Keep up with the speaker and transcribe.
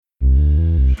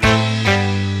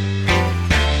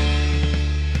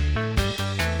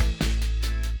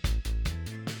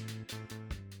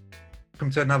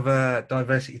to another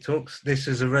Diversity Talks. This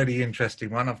is a really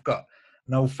interesting one. I've got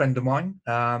an old friend of mine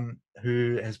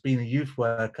who has been a youth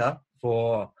worker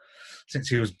since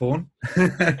he was born,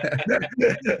 and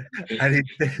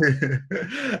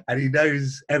he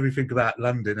knows everything about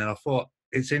London. And I thought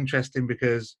it's interesting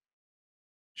because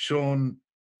Shaun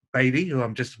Bailey, who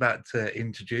I'm just about to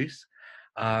introduce,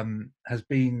 has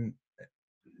been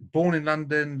born in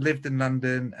London, lived in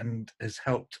London, and has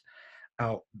helped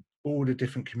out all the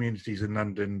different communities in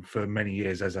London for many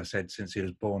years, as I said, since he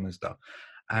was born and stuff.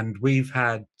 And we've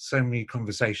had so many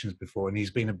conversations before, and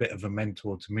he's been a bit of a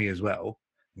mentor to me as well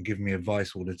and giving me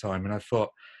advice all the time. And I thought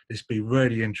this would be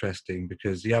really interesting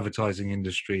because the advertising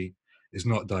industry is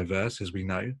not diverse, as we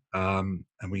know, and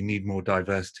we need more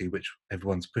diversity, which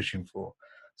everyone's pushing for.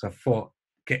 So I thought,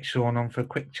 get Shaun on for a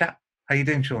quick chat. How you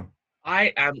doing, Shaun?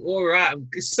 I am all right.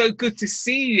 It's so good to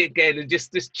see you again and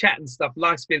just chat and stuff.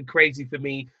 Life's been crazy for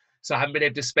me, so I haven't been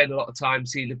able to spend a lot of time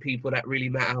seeing the people that really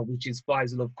matter, which is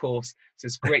Faisal, of course. So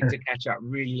it's great to catch up.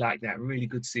 Really like that. Really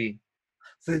good to see you.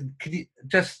 So can you,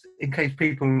 just in case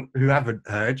people who haven't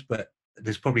heard, but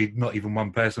there's probably not even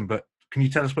one person, but can you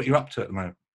tell us what you're up to at the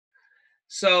moment?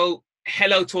 So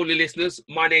hello to all the listeners.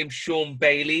 My name's Shaun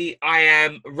Bailey. I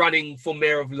am running for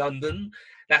Mayor of London.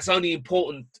 That's only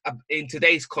important in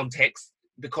today's context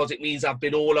because it means I've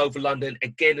been all over London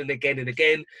again and again and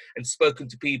again and spoken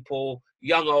to people,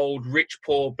 young, old, rich,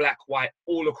 poor, black, white,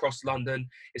 all across London.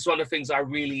 It's one of the things I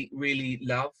really, really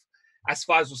love. As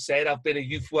Faisal said, I've been a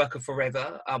youth worker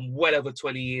forever. I'm well over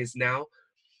 20 years now.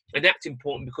 And that's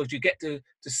important because you get to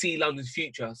see London's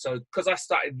future. So because I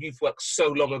started youth work so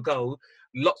long ago,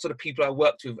 lots of the people I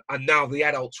worked with are now the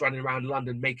adults running around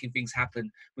London making things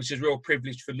happen, which is a real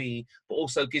privilege for me, but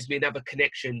also gives me another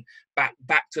connection back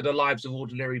to the lives of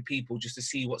ordinary people just to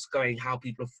see how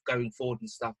people are going forward and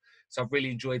stuff. So I've really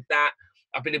enjoyed that.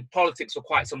 I've been in politics for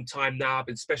quite some time now. I've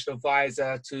been special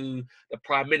advisor to the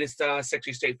Prime Minister,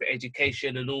 Secretary of State for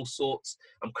Education and all sorts.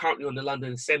 I'm currently on the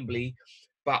London Assembly.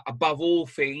 But above all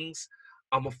things,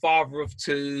 I'm a father of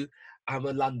two. I'm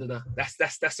a Londoner. That's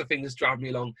the thing that's driving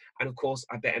me along. And of course,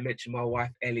 I better mention my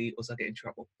wife, Ellie, or I'll get in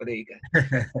trouble. But there you go.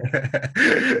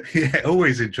 Yeah,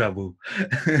 always in trouble.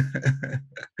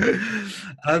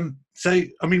 So,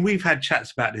 I mean, we've had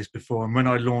chats about this before. And when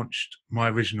I launched my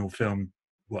original film,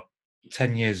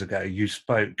 10 years ago, you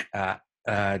spoke at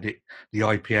the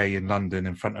IPA in London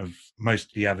in front of most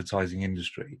of the advertising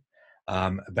industry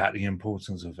about the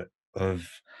importance of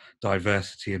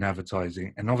diversity in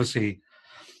advertising. And obviously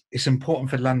it's important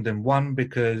for London, one,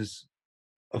 because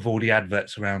of all the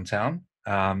adverts around town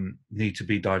need to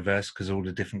be diverse because all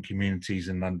the different communities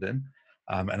in London.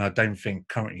 And I don't think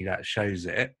currently that shows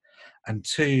it. And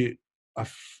two,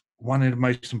 one of the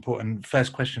most important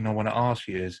first question I want to ask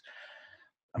you is,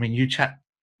 I mean,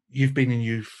 you've been in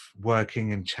youth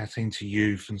working and chatting to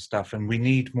youth and stuff, and we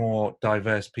need more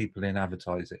diverse people in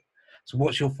advertising. So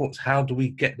what's your thoughts? How do we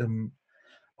get them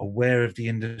aware of the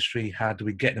industry? How do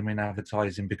we get them in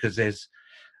advertising? Because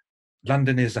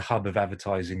London is a hub of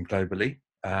advertising globally,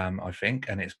 I think,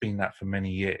 and it's been that for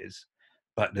many years.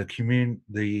 But if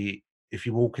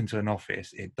you walk into an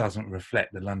office, it doesn't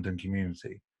reflect the London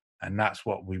community, and that's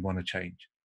what we want to change.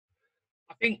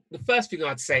 I think the first thing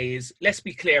I'd say is, let's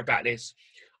be clear about this.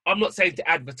 I'm not saying to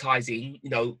advertising,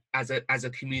 as a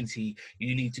community,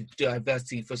 you need to do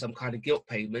diversity for some kind of guilt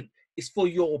payment. It's for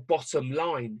your bottom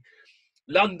line.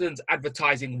 London's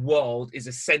advertising world is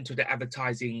a centre of the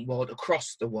advertising world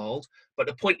across the world. But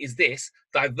the point is this,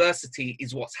 diversity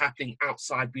is what's happening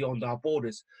outside beyond our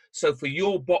borders. So for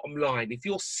your bottom line, if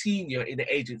you're senior in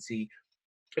the agency,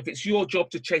 if it's your job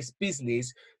to chase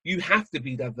business, you have to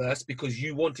be diverse because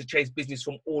you want to chase business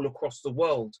from all across the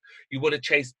world. You want to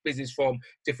chase business from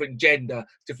different gender,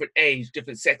 different age,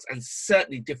 different sex, and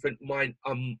certainly different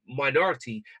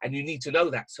minority. And you need to know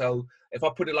that. So if I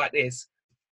put it like this,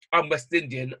 I'm West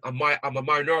Indian. I'm a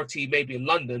minority maybe in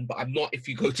London, but I'm not if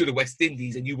you go to the West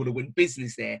Indies and you want to win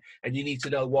business there. And you need to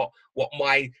know what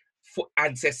my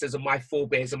ancestors and my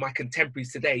forebears and my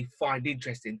contemporaries today find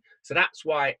interesting. So that's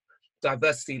why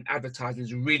diversity in advertising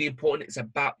is really important. It's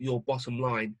about your bottom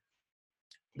line.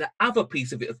 The other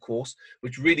piece of it, of course,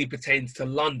 which really pertains to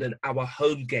London, our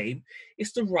home game,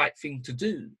 is the right thing to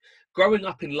do. Growing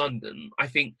up in London, I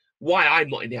think why I'm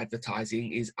not in the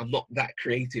advertising is I'm not that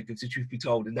creative, if the truth be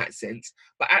told, in that sense.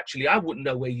 But actually, I wouldn't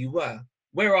know where you were.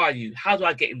 Where are you? How do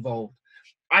I get involved?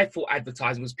 I thought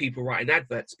advertising was people writing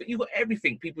adverts, but you've got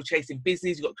everything. People chasing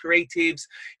business, you've got creatives,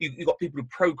 you've got people who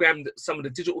program some of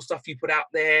the digital stuff you put out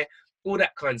there, all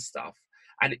that kind of stuff.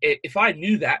 And if I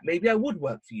knew that, maybe I would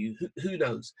work for you. Who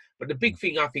knows? But the big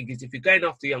thing I think is if you're going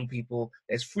after young people,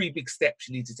 there's 3 big steps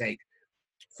you need to take.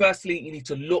 Firstly, you need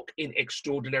to look in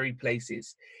extraordinary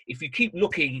places. If you keep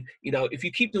looking, if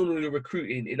you keep doing all your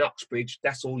recruiting in Uxbridge,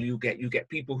 that's all you get. You get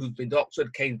people who've been to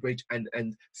Oxford, Cambridge,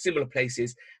 and similar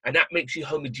places, and that makes you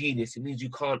homogeneous. It means you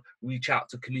can't reach out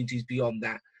to communities beyond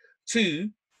that. Two,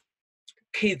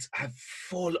 kids are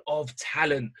full of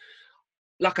talent.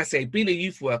 Like I say, being a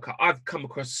youth worker, I've come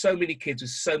across so many kids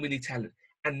with so many talent.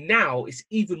 And now it's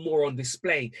even more on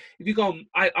display. If you go on,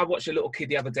 I watched a little kid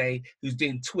the other day who's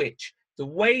doing Twitch. The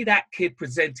way that kid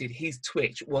presented his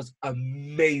Twitch was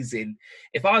amazing.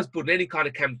 If I was building any kind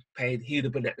of campaign, he'd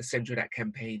have been at the center of that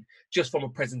campaign, just from a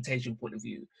presentation point of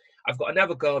view. I've got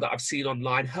another girl that I've seen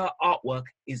online. Her artwork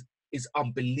is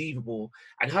unbelievable.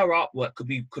 And her artwork could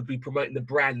be promoting the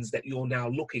brands that you're now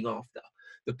looking after.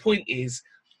 The point is,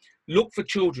 look for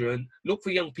children, look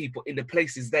for young people in the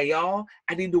places they are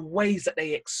and in the ways that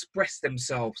they express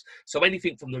themselves. So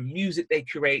anything from the music they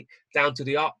create down to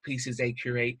the art pieces they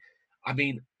create. I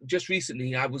mean, just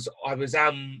recently I was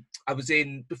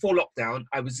in, before lockdown,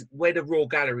 I was where the Royal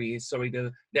Gallery is, sorry,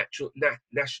 the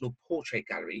National Portrait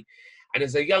Gallery. And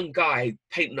there's a young guy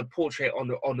painting a portrait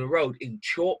on the road in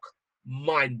chalk,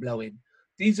 mind blowing.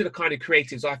 These are the kind of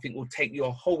creatives I think will take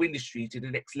your whole industry to the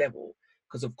next level.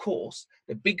 Because of course,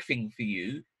 the big thing for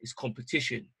you is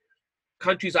competition.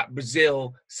 Countries like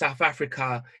Brazil, South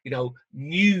Africa,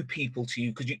 new people to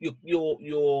you because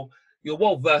you're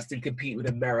well versed in competing with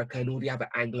America and all the other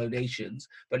Anglo nations.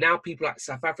 But now people like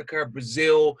South Africa,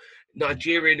 Brazil,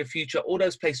 Nigeria in the future, all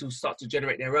those places will start to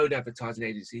generate their own advertising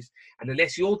agencies. And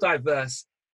unless you're diverse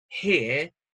here,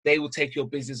 they will take your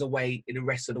business away in the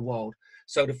rest of the world.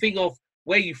 So the thing of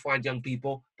where you find young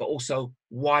people, but also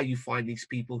why you find these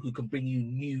people who can bring you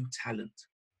new talent.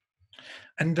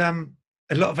 And a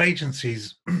lot of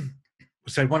agencies,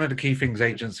 so one of the key things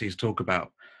agencies talk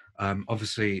about,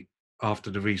 obviously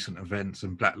after the recent events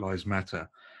and Black Lives Matter,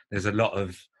 there's a lot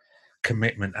of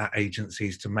commitment at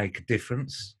agencies to make a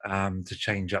difference, to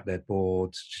change up their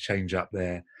boards, to change up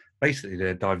basically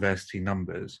their diversity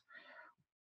numbers.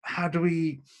 How do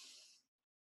we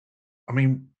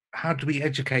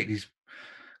educate these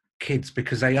kids,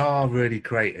 because they are really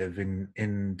creative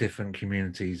in different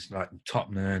communities, like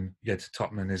Tottenham. Yeah, to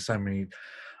Tottenham, there's so many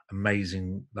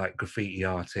amazing like graffiti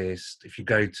artists. If you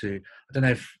go to, I don't know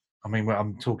if, I'm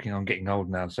getting old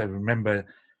now, so remember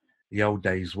the old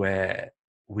days where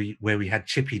we had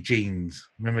Chippy Jeans.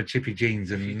 Remember Chippy Jeans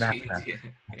and Naf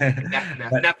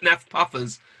Naf? Naf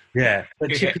puffers. Yeah,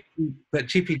 but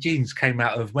Chippy Jeans came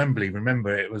out of Wembley.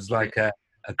 Remember, it was like a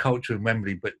culture in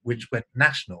Wembley, but which went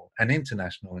national and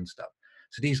international and stuff.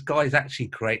 So these guys actually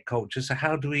create culture. So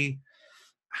how do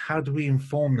we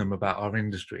inform them about our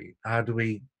industry? How do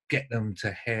we get them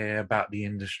to hear about the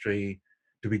industry?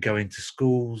 Do we go into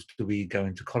schools? Do we go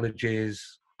into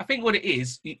colleges? I think what it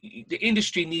is, the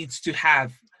industry needs to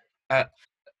have the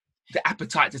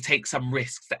appetite to take some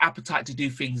risks, the appetite to do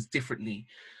things differently.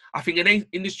 I think an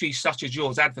industry such as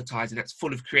yours, advertising, that's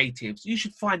full of creatives, you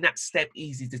should find that step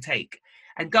easy to take.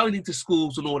 And going into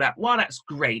schools and all that, while that's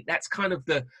great, that's kind of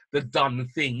the done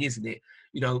thing, isn't it?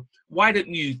 Why don't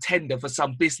you tender for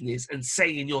some business and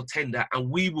say in your tender, and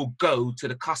we will go to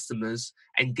the customers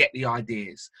and get the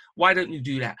ideas? Why don't you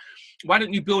do that? Why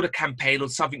don't you build a campaign on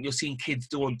something you're seeing kids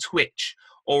do on Twitch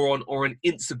or on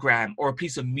Instagram, or a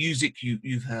piece of music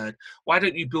you've heard? Why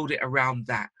don't you build it around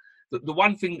that? The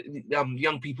one thing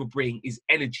young people bring is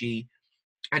energy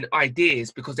and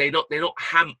ideas, because they're not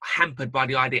hampered by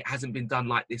the idea it hasn't been done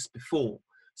like this before,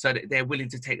 so that they're willing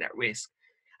to take that risk.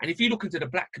 And if you look into the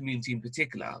Black community in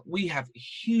particular, we have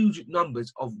huge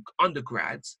numbers of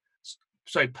postgrads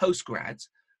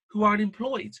who are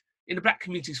unemployed. In the Black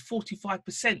community, is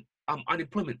 45%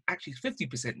 unemployment. Actually, it's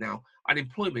 50% now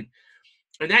unemployment.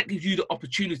 And that gives you the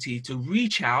opportunity to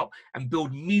reach out and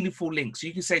build meaningful links. So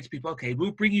you can say to people, okay,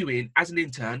 we'll bring you in as an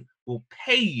intern, we'll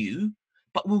pay you,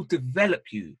 but we'll develop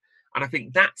you. And I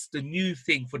think that's the new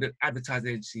thing for the advertising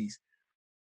agencies.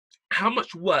 How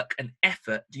much work and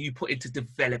effort do you put into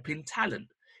developing talent?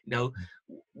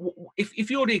 If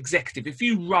you're the executive, if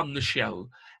you run the show,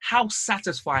 how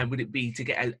satisfying would it be to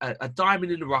get a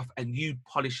diamond in the rough and you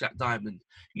polish that diamond?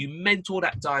 You mentor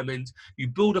that diamond, you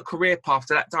build a career path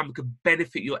so that diamond can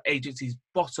benefit your agency's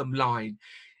bottom line.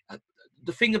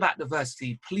 The thing about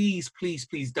diversity, please, please,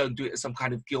 please don't do it as some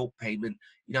kind of guilt payment.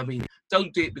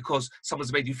 Don't do it because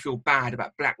someone's made you feel bad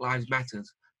about Black Lives Matter.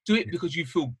 Do it because you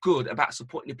feel good about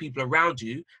supporting the people around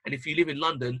you. And if you live in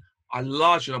London, a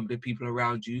large number of people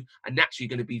around you are naturally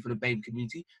going to be from the BAME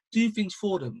community. Do things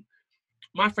for them.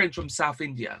 My friend from South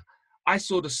India, I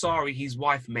saw the sari his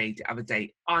wife made the other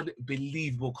day.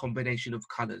 Unbelievable combination of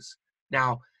colours.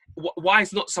 Now, why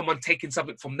is not someone taking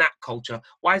something from that culture?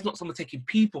 Why is not someone taking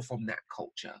people from that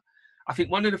culture? I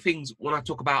think one of the things when I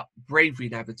talk about bravery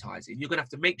in advertising, you're going to have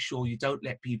to make sure you don't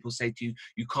let people say to you,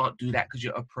 you can't do that because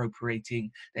you're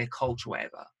appropriating their culture,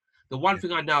 whatever. The one Yeah.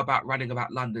 thing I know about running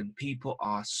about London, people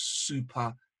are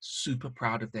super, super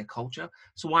proud of their culture.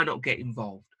 So why not get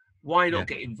involved? Why Yeah. not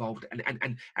get involved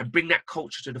and bring that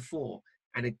culture to the fore?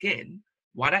 And again,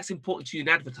 why that's important to you in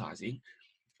advertising,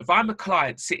 if I'm a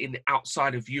client sitting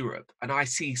outside of Europe and I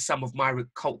see some of my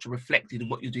culture reflected in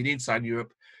what you're doing inside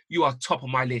Europe, you are top of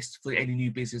my list for any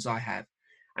new business I have.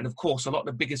 And of course, a lot of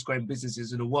the biggest growing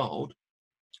businesses in the world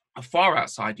are far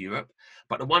outside Europe.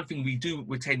 But the one thing we do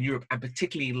retain Europe, and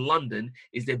particularly in London,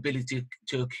 is the ability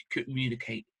to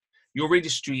communicate. Your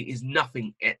industry is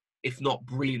nothing if not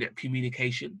brilliant at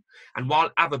communication. And while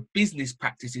other business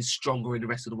practice is stronger in the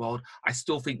rest of the world, I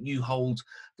still think you hold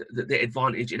the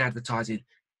advantage in advertising.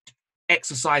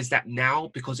 Exercise that now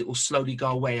because it will slowly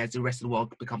go away as the rest of the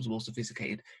world becomes more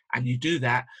sophisticated. And you do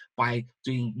that by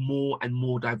doing more and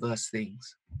more diverse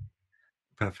things.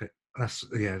 Perfect. That's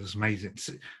amazing.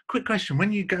 So, quick question: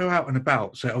 when you go out and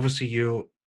about, so obviously you're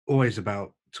always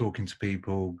about talking to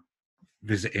people,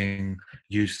 visiting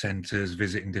youth centres,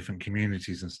 visiting different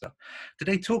communities and stuff. Do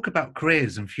they talk about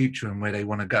careers and future and where they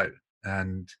want to go?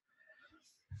 And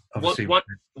One, obviously, one,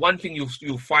 one thing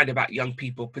you'll find about young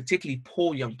people, particularly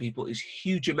poor young people, is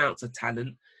huge amounts of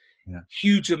talent, yeah,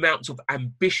 huge amounts of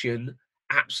ambition,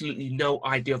 absolutely no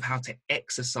idea of how to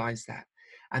exercise that.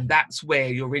 And that's where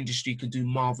your industry can do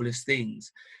marvelous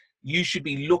things. You should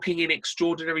be looking in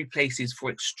extraordinary places for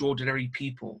extraordinary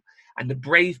people. And the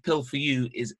brave pill for you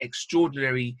is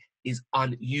extraordinary is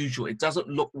unusual. It doesn't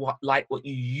look like what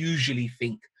you usually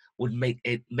think would make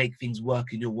things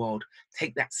work in your world.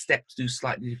 Take that step to do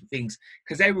slightly different things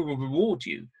because they will reward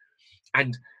you.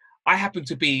 And I happen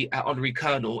to be an honorary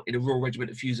colonel in a Royal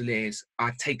Regiment of Fusiliers.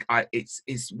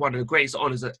 It's one of the greatest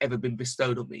honours that ever been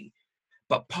bestowed on me.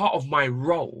 But part of my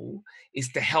role is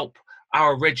to help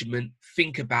our regiment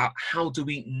think about how do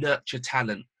we nurture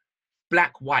talent,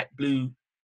 black, white, blue,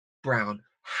 brown.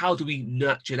 How do we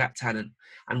nurture that talent?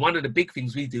 And one of the big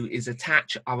things we do is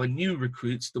attach our new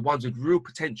recruits, the ones with real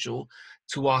potential,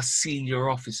 to our senior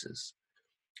officers.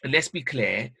 And let's be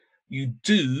clear, you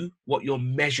do what you're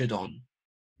measured on.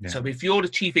 yeah, So if you're the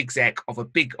chief exec of a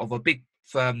big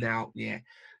firm now, yeah,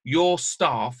 your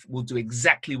staff will do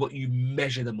exactly what you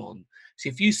measure them on. So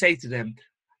if you say to them,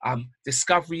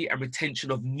 discovery and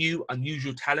retention of new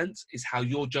unusual talents is how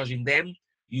you're judging them,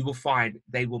 you will find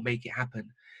they will make it happen.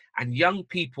 And young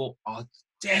people are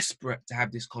desperate to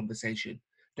have this conversation.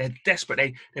 They're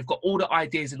desperate. They've got all the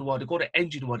ideas in the world. They've got the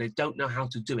engine in the world. They don't know how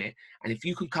to do it. And if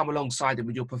you can come alongside them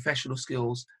with your professional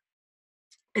skills,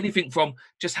 anything from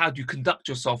just how do you conduct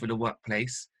yourself in the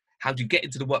workplace, how do you get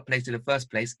into the workplace in the first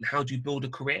place, and how do you build a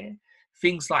career,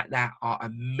 things like that are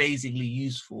amazingly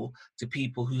useful to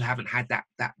people who haven't had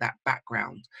that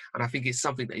background. And I think it's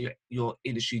something that your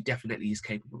industry definitely is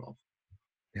capable of.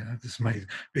 yeah, that's amazing.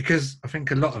 Because I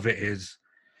think a lot of it is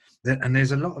that, and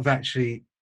there's a lot of actually.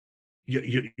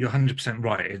 You're 100%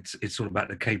 right. It's all about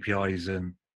the KPIs,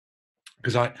 and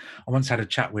because I once had a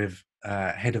chat with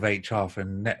head of HR for a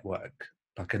network,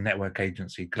 like a network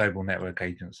agency, global network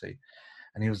agency,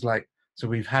 and he was like, so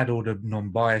we've had all the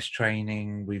non-bias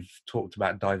training, we've talked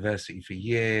about diversity for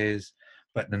years,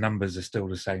 but the numbers are still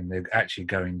the same. They're actually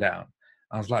going down.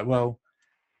 I was like, well,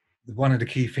 one of the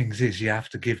key things is you have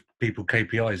to give people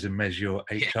KPIs and measure your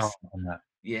HR Yes, on that.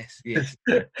 yes, yes,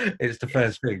 It's the yes.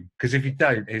 first thing, because if you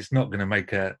don't, it's not going to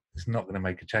make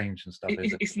a change and stuff,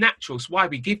 is it? It's natural. It's why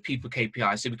we give people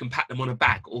KPIs so we can pat them on the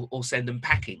back or send them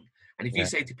packing. And if you Yeah,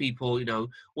 say to people,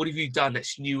 what have you done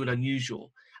that's new and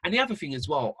unusual? And the other thing as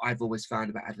well, I've always found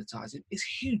about advertising is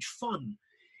huge fun.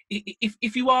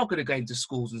 If you are going to go into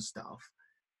schools and stuff,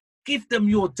 give them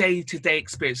your day-to-day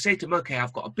experience. Say to them, okay,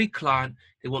 I've got a big client.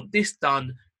 They want this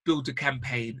done. Build a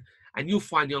campaign. And you'll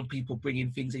find young people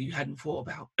bringing things that you hadn't thought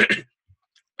about.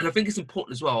 And I think it's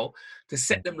important as well to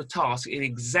yeah, set them the task in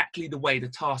exactly the way the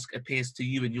task appears to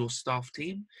you and your staff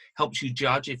team, helps you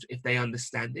judge if they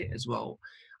understand it as well.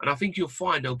 And I think you'll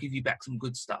find they'll give you back some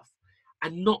good stuff.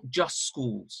 And not just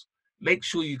schools. Make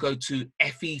sure you go to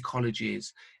FE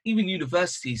colleges, even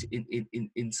universities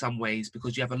in some ways,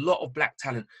 because you have a lot of black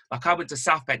talent. Like I went to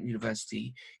South Bank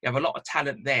University, you have a lot of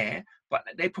talent there, but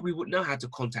they probably wouldn't know how to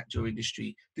contact your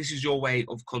industry. This is your way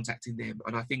of contacting them.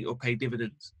 And I think it'll pay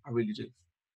dividends. I really do.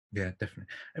 yeah, definitely.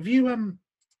 Have you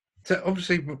so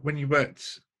obviously when you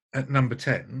worked at Number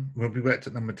 10, when we worked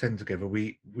at Number 10 together,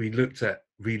 we looked at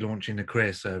relaunching the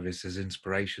career service as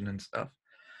inspiration and stuff.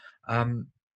 Um,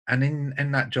 And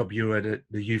in that job, you were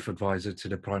the youth advisor to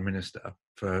the Prime Minister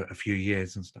for a few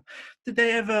years and stuff. Did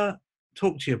they ever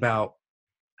talk to you about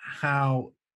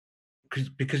how,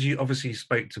 because you obviously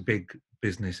spoke to big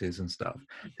businesses and stuff,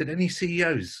 did any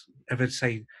CEOs ever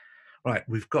say, right,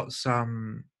 we've got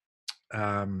some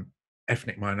um,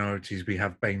 ethnic minorities, we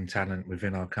have BAME talent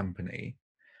within our company,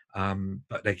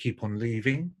 but they keep on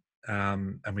leaving,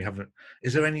 and we haven't,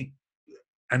 is there any,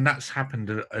 and that's happened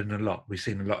in a lot, we've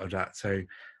seen a lot of that. So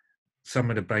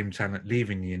some of the BAME talent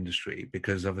leaving the industry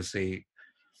because obviously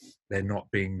they're not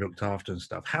being looked after and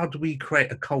stuff. How do we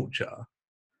create a culture?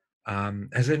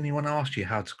 Has anyone asked you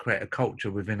how to create a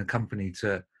culture within a company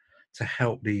to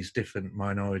help these different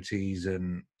minorities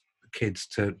and kids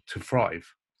to thrive?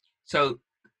 So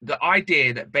the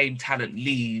idea that BAME talent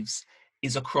leaves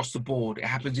is across the board. It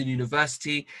happens in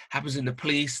university, happens in the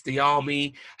police, the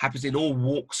army, happens in all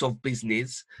walks of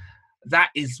business.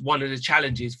 That is one of the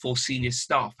challenges for senior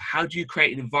staff. How do you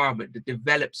create an environment that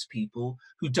develops people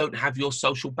who don't have your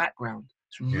social background?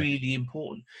 It's Yeah, really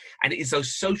important. And it is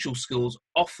those social skills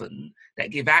often that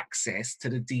give access to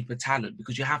the deeper talent,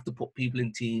 because you have to put people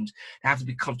in teams, they have to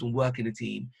be comfortable working a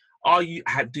team. Are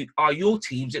your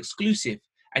teams exclusive?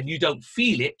 And you don't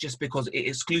feel it just because it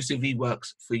exclusively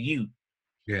works for you.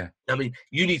 yeah, I mean,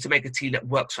 you need to make a team that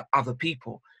works for other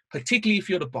people, particularly if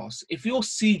you're the boss. If you're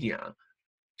senior,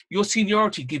 your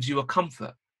seniority gives you a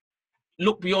comfort.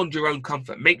 Look beyond your own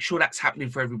comfort. Make sure that's happening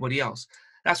for everybody else.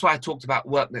 That's why I talked about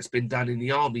work that's been done in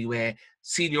the army where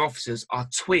senior officers are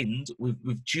twinned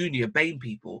with junior BAME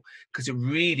people, because it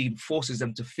really forces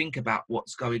them to think about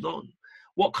what's going on.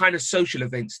 What kind of social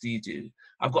events do you do?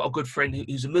 I've got a good friend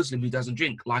who's a Muslim who doesn't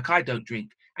drink, like I don't drink.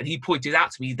 And he pointed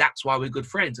out to me, that's why we're good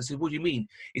friends. I said, what do you mean?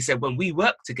 He said, when we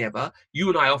work together, you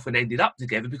and I often ended up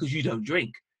together because you don't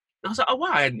drink. And I was like, oh,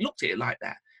 wow, I hadn't looked at it like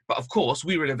that. But of course,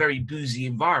 we were in a very boozy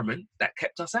environment that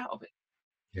kept us out of it.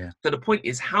 yeah, So the point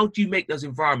is, how do you make those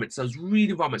environments, those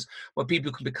real environments, where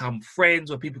people can become friends,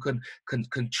 where people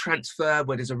can transfer,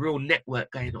 where there's a real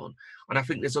network going on? And I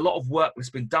think there's a lot of work that's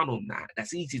been done on that.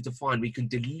 That's easy to find. We can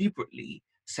deliberately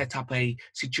set up a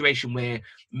situation where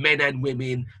men and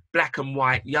women, black and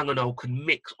white, young and old, can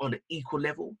mix on an equal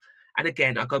level. And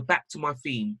again, I go back to my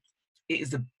theme. It is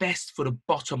the best for the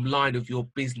bottom line of your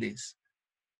business.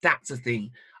 That's the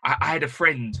thing. I had a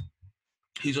friend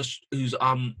who's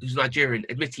Nigerian.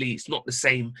 Admittedly, it's not the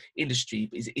same industry,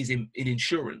 but is in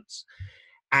insurance.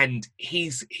 And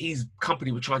his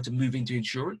company were trying to move into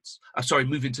insurance.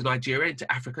 Move into Nigeria,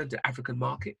 into Africa, into the African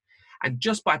market. And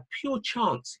just by pure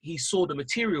chance, he saw the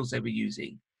materials they were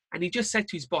using, and he just said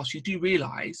to his boss, "You do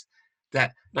realize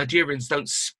that Nigerians don't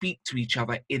speak to each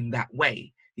other in that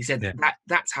way." He said yeah,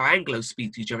 that's how Anglos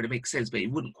speak to each other. It makes sense, but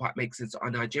it wouldn't quite make sense to our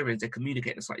Nigerians. They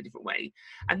communicate in a slightly different way.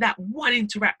 And that one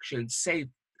interaction saved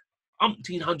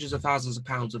umpteen hundreds of thousands of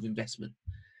pounds of investment.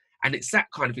 And it's that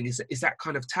kind of thing, it's that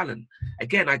kind of talent.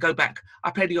 Again, I go back,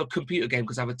 I played a computer game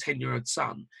because I have a 10-year-old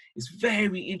son. It's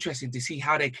very interesting to see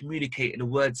how they communicate and the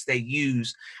words they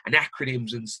use and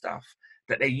acronyms and stuff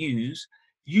that they use.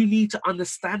 You need to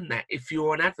understand that if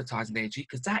you're an advertising agency,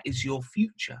 because that is your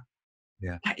future.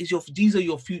 yeah, These are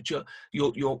your future,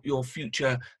 your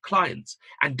future clients.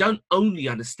 And don't only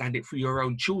understand it through your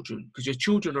own children, because your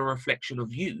children are a reflection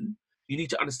of you. You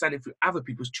need to understand it through other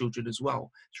people's children as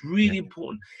well. It's yeah, really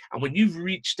important. And when you've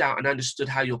reached out and understood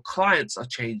how your clients are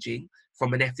changing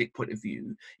from an ethic point of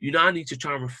view, you now need to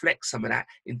try and reflect some of that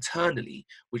internally,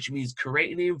 which means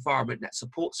creating an environment that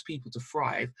supports people to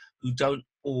thrive who don't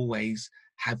always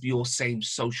have your same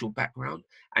social background.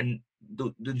 And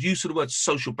the use of the word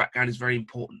social background is very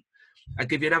important. I'll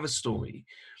give you another story.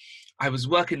 I was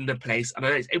working in a place, and I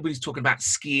know everybody's talking about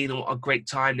skiing or a great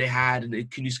time they had,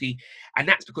 and can you ski? And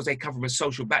that's because they come from a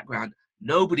social background.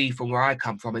 Nobody from where I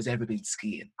come from has ever been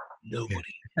skiing. yeah,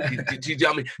 Nobody. Do you know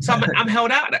what I mean? So I'm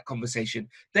held out of that conversation.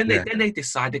 Then yeah, they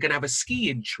decide they're going to have a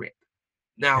skiing trip.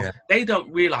 Now, yeah, they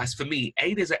don't realize, for me,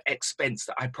 A, there's an expense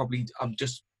that I'm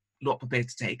just not prepared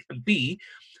to take. And B,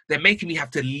 they're making me have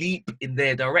to leap in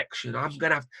their direction. I'm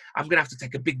gonna have to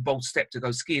take a big bold step to go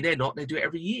skiing. They're not, they do it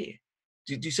every year.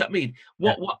 Do you see what I mean?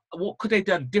 yeah, What could they have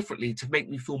done differently to make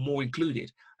me feel more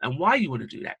included? And why you want to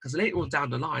do that? Because later on down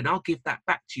the line, I'll give that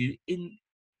back to you in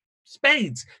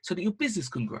spades so that your business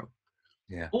can grow.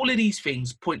 yeah. All of these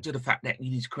things point to the fact that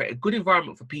you need to create a good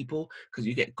environment for people, because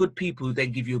you get good people who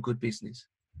then give you a good business.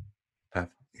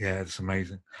 Perfect. Yeah, it's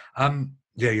amazing.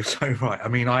 Yeah, you're so right. I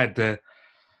mean, I had the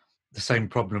same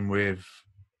problem with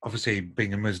obviously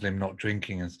being a Muslim, not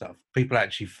drinking and stuff, people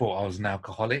actually thought I was an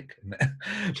alcoholic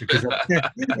because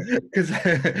because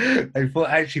they thought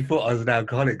I was an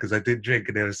alcoholic because I didn't drink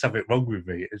and there was something wrong with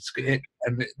me.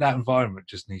 And that environment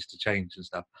just needs to change and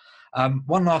stuff.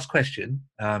 One last question,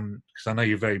 because I know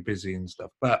you're very busy and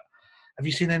stuff, but have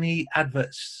you seen any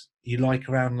adverts you like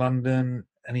around London?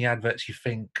 Any adverts you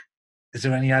think? Is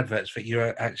there any adverts that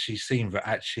you're actually seen that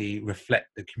actually reflect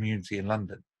the community in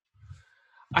London?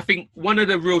 I think one of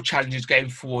the real challenges going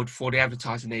forward for the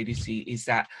advertising agency is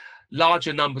that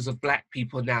larger numbers of black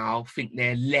people now think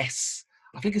they're less.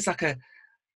 I think it's like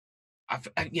I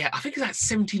think it's like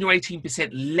 17 or 18%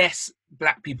 less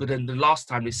black people than the last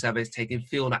time this survey is taken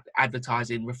feel that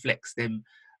advertising reflects them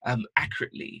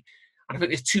accurately. And I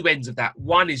think there's two ends of that.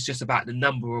 One is just about the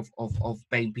number of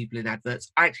BAME people in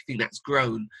adverts. I actually think that's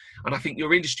grown. And I think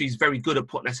your industry is very good at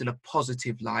putting us in a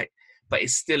positive light, but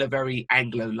it's still a very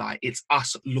Anglo light. It's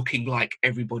us looking like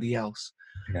everybody else.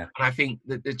 Yeah. And I think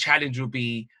that the challenge will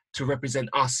be to represent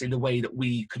us in the way that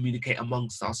we communicate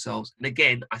amongst ourselves. And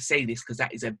again, I say this because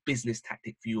that is a business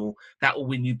tactic for you all. That will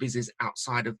win you business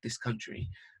outside of this country.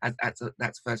 That's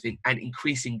the first thing. And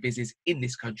increasing business in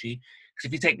this country. Because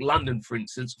if you take London, for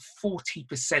instance,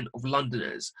 40% of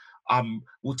Londoners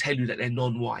will tell you that they're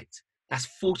non-white. That's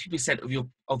 40%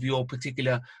 of your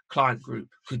particular client group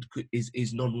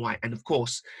is non-white. And of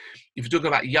course, if you're talking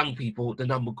about young people, the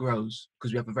number grows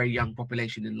because we have a very young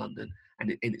population in London,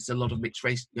 and it's a lot of mixed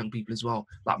race young people as well,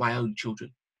 like my own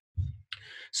children.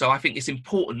 So I think it's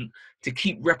important to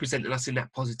keep representing us in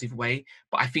that positive way,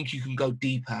 but I think you can go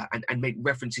deeper and make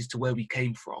references to where we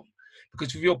came from.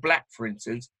 Because if you're black, for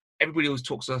instance, everybody always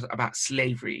talks to us about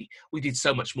slavery. We did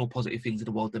so much more positive things in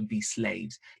the world than be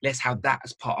slaves. Let's have that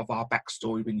as part of our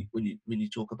backstory when you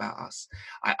talk about us.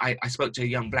 I spoke to a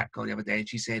young black girl the other day, and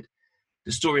she said,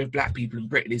 the story of black people in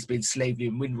Britain has been slavery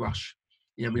and Windrush.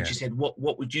 You know, when she said, what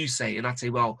would you say? And I'd say,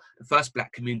 well, the first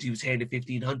black community was here in the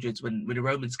 1500s when the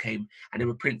Romans came, and there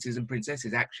were princes and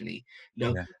princesses, actually.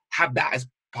 Have that as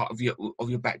part of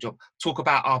your backdrop. Talk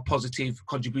about our positive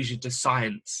contribution to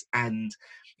science and,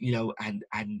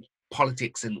 and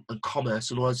politics and commerce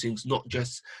and all those things, not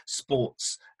just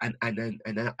sports and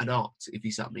art, if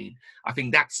you see what I mean. I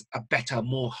think that's a better,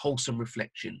 more wholesome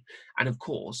reflection. And of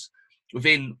course,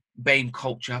 within BAME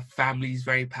culture, family is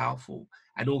very powerful.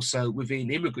 And also within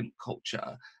immigrant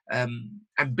culture,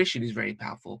 ambition is very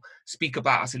powerful. Speak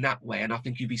about us in that way. And I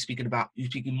think you're speaking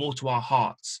more to our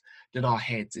hearts than our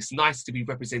heads. It's nice to be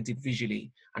represented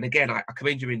visually. And again, I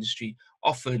commend your industry.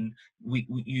 Often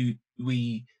we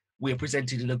are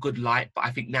presented in a good light, but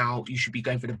I think now you should be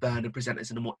going for the burn and present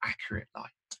us in a more accurate light.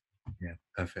 Yeah,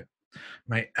 perfect.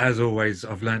 Mate, as always,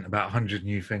 I've learned about 100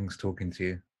 new things talking to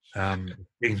you. It's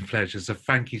been a pleasure. So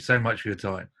thank you so much for your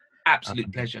time.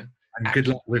 Absolute pleasure. And good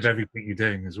luck with everything you're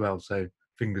doing as well. So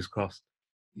fingers crossed.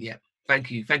 Yeah.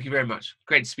 Thank you. Thank you very much.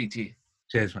 Great to speak to you.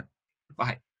 Cheers, mate.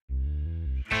 Bye.